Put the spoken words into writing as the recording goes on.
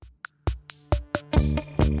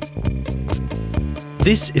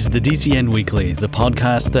This is the DCN Weekly, the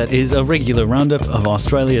podcast that is a regular roundup of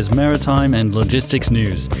Australia's maritime and logistics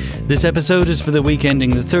news. This episode is for the week ending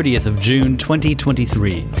the 30th of June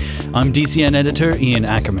 2023. I'm DCN editor Ian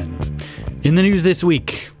Ackerman. In the news this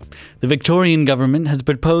week, the Victorian government has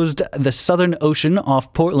proposed the Southern Ocean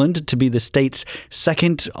off Portland to be the state's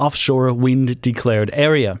second offshore wind declared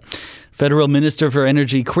area. Federal Minister for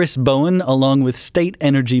Energy Chris Bowen, along with State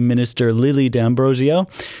Energy Minister Lily D'Ambrosio,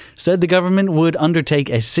 said the government would undertake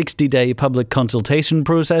a 60-day public consultation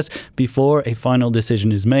process before a final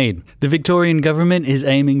decision is made. The Victorian government is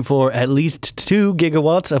aiming for at least 2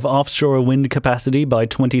 gigawatts of offshore wind capacity by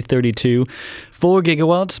 2032, 4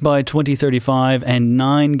 gigawatts by 2035, and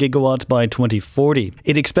 9 gigawatts by 2040.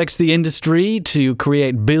 It expects the industry to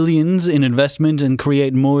create billions in investment and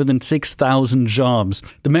create more than 6,000 jobs.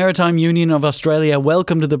 The Maritime Union of Australia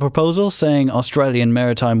welcomed the proposal, saying Australian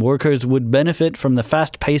maritime workers would benefit from the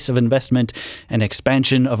fast pace of investment and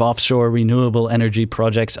expansion of offshore renewable energy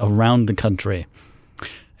projects around the country.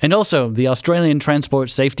 And also, the Australian Transport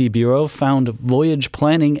Safety Bureau found voyage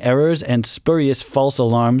planning errors and spurious false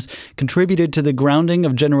alarms contributed to the grounding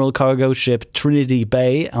of general cargo ship Trinity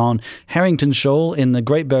Bay on Harrington Shoal in the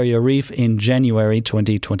Great Barrier Reef in January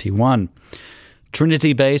 2021.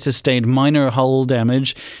 Trinity Bay sustained minor hull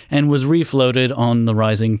damage and was refloated on the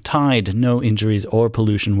rising tide. No injuries or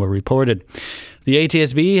pollution were reported. The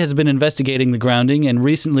ATSB has been investigating the grounding and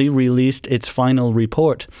recently released its final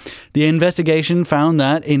report. The investigation found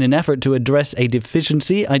that, in an effort to address a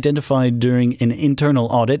deficiency identified during an internal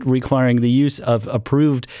audit requiring the use of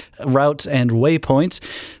approved routes and waypoints,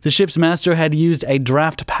 the ship's master had used a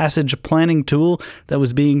draft passage planning tool that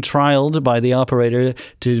was being trialled by the operator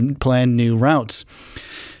to plan new routes.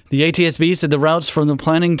 The ATSB said the routes from the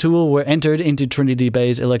planning tool were entered into Trinity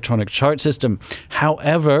Bay's electronic chart system.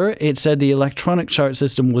 However, it said the electronic chart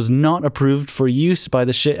system was not approved for use by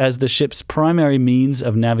the ship as the ship's primary means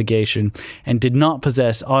of navigation and did not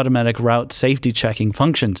possess automatic route safety checking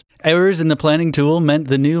functions. Errors in the planning tool meant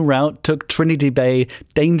the new route took Trinity Bay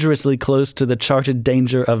dangerously close to the charted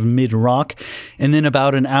danger of Mid-Rock, and then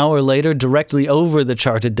about an hour later directly over the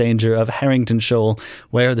charted danger of Harrington Shoal,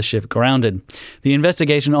 where the ship grounded. The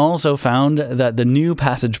investigation also found that the new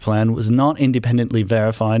passage plan was not independently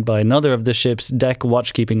verified by another of the ship's deck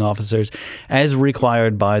watchkeeping officers as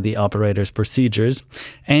required by the operator's procedures,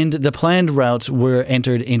 and the planned routes were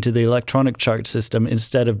entered into the electronic chart system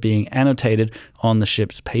instead of being annotated on the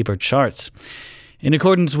ship's paper charts. In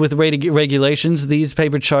accordance with regulations, these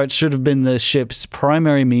paper charts should have been the ship's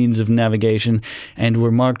primary means of navigation and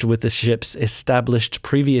were marked with the ship's established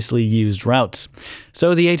previously used routes.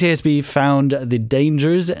 So the ATSB found the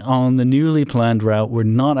dangers on the newly planned route were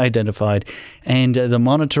not identified, and the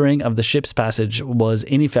monitoring of the ship's passage was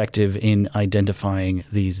ineffective in identifying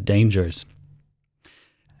these dangers.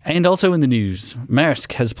 And also in the news,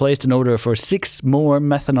 Maersk has placed an order for 6 more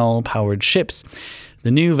methanol-powered ships. The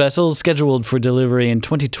new vessels, scheduled for delivery in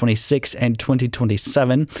 2026 and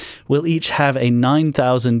 2027, will each have a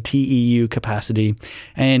 9,000 TEU capacity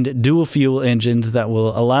and dual-fuel engines that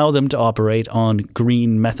will allow them to operate on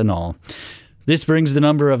green methanol. This brings the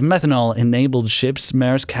number of methanol-enabled ships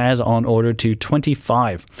Maersk has on order to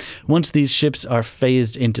 25. Once these ships are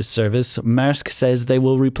phased into service, Maersk says they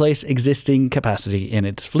will replace existing capacity in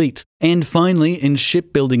its fleet. And finally, in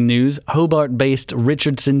shipbuilding news, Hobart-based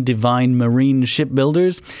Richardson Devine Marine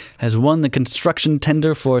Shipbuilders has won the construction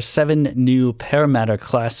tender for 7 new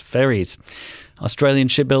Parramatta-class ferries. Australian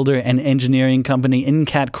shipbuilder and engineering company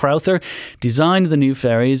Incat Crowther designed the new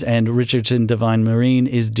ferries, and Richardson Devine Marine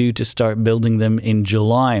is due to start building them in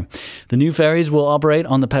July. The new ferries will operate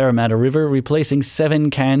on the Parramatta River, replacing 7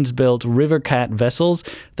 Cairns-built Rivercat vessels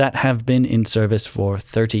that have been in service for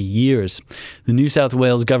 30 years. The New South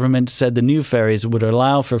Wales government said the new ferries would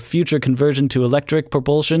allow for future conversion to electric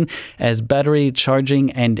propulsion as battery charging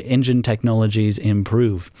and engine technologies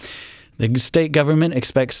improve. The state government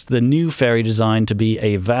expects the new ferry design to be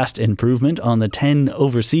a vast improvement on the 10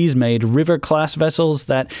 overseas-made River-class vessels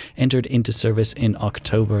that entered into service in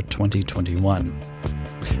October 2021.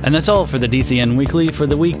 And that's all for the DCN Weekly for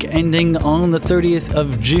the week ending on the 30th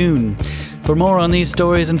of June. For more on these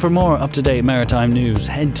stories and for more up-to-date maritime news,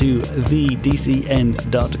 head to thedcn.com.au.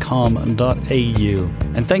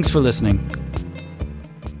 And thanks for listening.